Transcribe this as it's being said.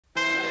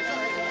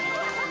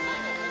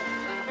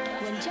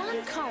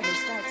John Carter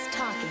starts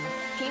talking,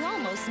 he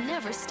almost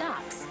never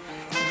stops.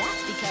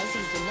 That's because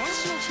he's the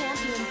national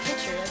champion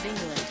pitcher of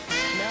England.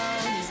 No,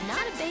 he's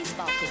not a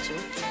baseball pitcher.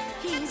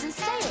 He's a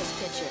sales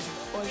pitcher,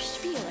 or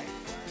spieler.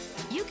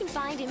 You can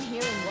find him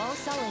here in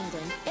Walsall,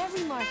 England,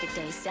 every market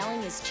day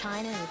selling his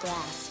china and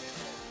glass.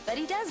 But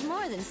he does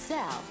more than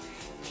sell.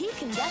 He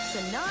conducts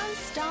a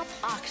non-stop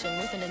auction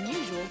with an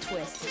unusual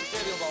twist.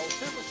 Cereal bowl,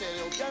 super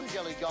cereal, jam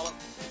jelly column.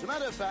 As a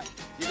matter of fact,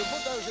 you can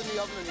put those in the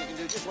oven and you can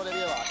do just whatever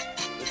you like.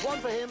 There's one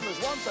for him,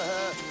 there's one for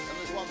her, and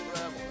there's one for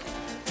her.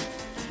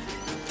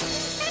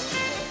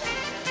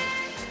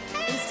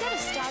 Instead of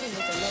starting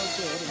with a low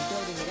bid and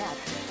building it up,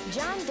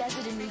 John does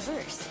it in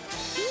reverse.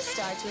 He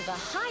starts with a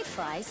high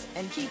price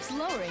and keeps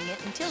lowering it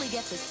until he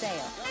gets a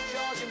sale. Don't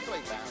charge him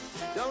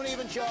 £3. Don't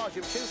even charge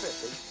him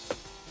 $2.50.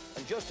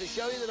 And just to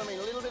show you that I mean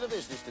a little bit of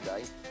business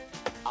today,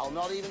 I'll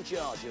not even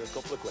charge you a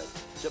couple of quid.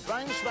 It's a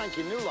brand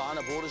spanking new line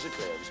of borders of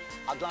curves.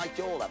 I'd like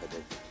you all have a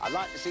do. I'd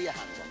like to see your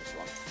hands on this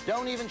one.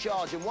 Don't even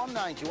charge him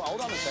 $1.90.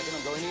 Hold on a second,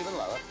 I'm going even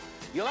lower.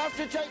 You'll have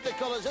to take the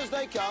colours as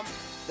they come.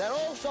 They're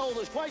all sold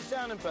as quite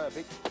sound and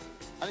perfect.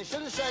 And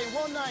instead of saying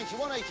 $1.90,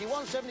 $1.80,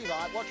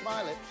 $1.75, watch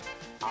my lips,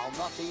 I'll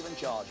not even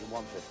charge him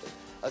 $1.50.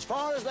 As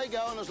far as they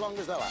go and as long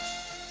as they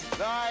last.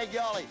 By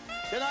golly,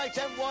 can I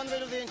tempt one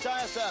bit of the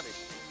entire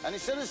service? And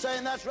instead of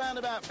saying that's round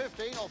about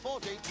 15 or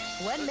 14...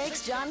 What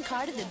makes John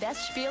Carter the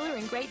best spieler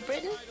in Great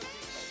Britain?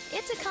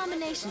 It's a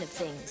combination of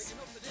things.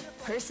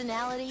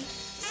 Personality,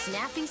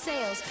 snappy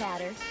sales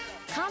patter,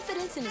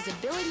 confidence in his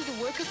ability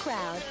to work a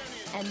crowd,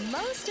 and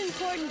most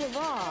important of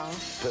all...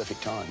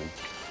 Perfect timing.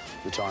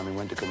 The timing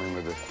when to come in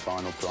with the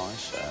final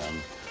price,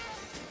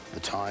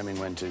 the timing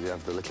when to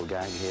have the little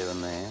gag here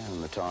and there,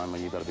 and the time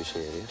when you've got to be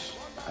serious,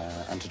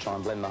 and to try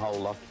and blend the whole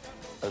lot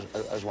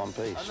as one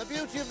piece. And the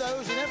beauty of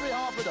those, in every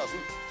half a dozen,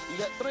 you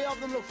get 3 of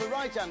them look for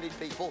right-handed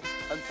people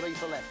and 3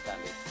 for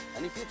left-handed.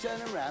 And if you turn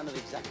them round, they're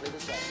exactly the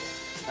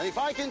same. And if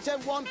I can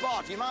tempt one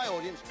party in my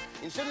audience,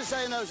 instead of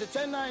saying those are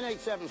 10, 9, 8,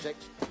 7,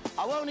 6,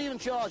 I won't even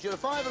charge you a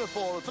 5 or a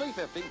 4 or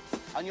 $3.50,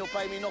 and you'll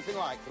pay me nothing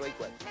like 3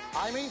 quid.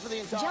 I mean for the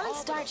entire... John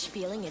starts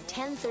spieling at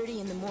 10:30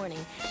 in the morning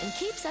and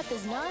keeps up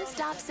his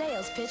non-stop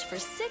sales pitch for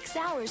 6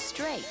 hours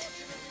straight.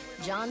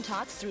 John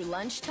talks through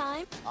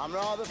lunchtime. I'm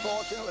rather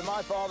fortunate. When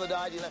my father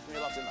died, he left me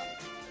a lot of money.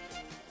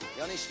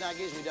 The only snag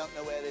is we don't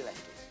know where he left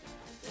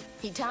it.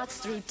 He talks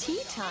through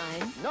tea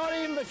time. Not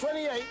even for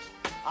 28.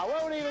 I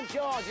won't even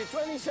charge you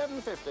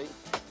 $27.50.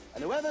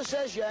 And whoever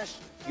says yes,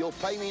 you'll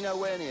pay me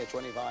nowhere near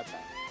 £25.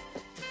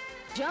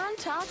 John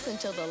talks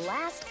until the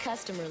last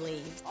customer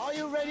leaves. Are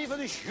you ready for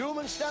this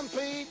human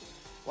stampede?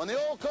 When they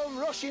all come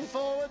rushing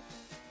forward?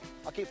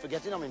 I keep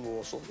forgetting I'm in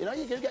Warsaw. You know,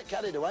 you can get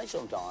carried away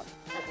sometimes.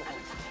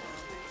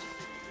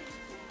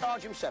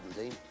 Charge him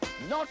 17,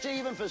 not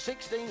even for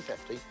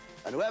 $16.50.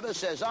 And whoever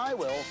says I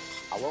will,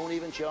 I won't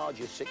even charge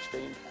you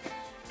 £16.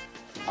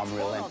 I'm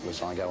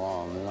relentless. I go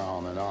on and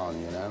on and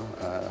on, you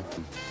know.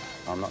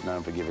 I'm not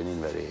known for giving in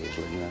very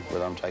easily, you know,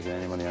 whether I'm taking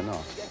any money or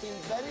not.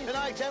 Can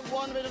I tempt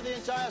one bit of the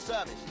entire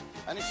service?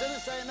 And instead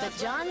of saying that... But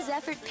John's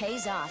effort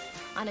pays off.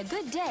 On a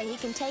good day, he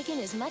can take in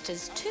as much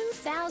as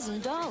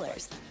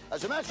 $2,000.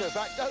 As a matter of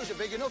fact, those are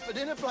big enough for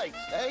dinner plates,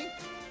 eh?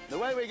 The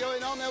way we're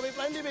going on, they'll be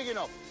plenty big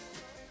enough.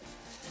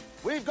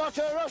 We've got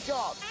to rush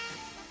on.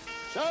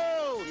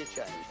 So, you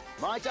change.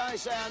 Might I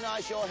say how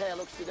nice your hair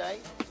looks today?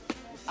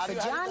 For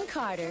John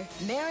Carter,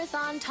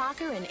 marathon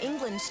talker and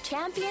England's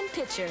champion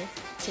pitcher,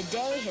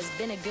 today has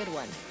been a good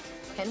one.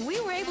 And we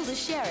were able to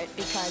share it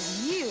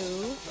because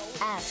you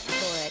asked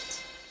for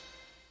it.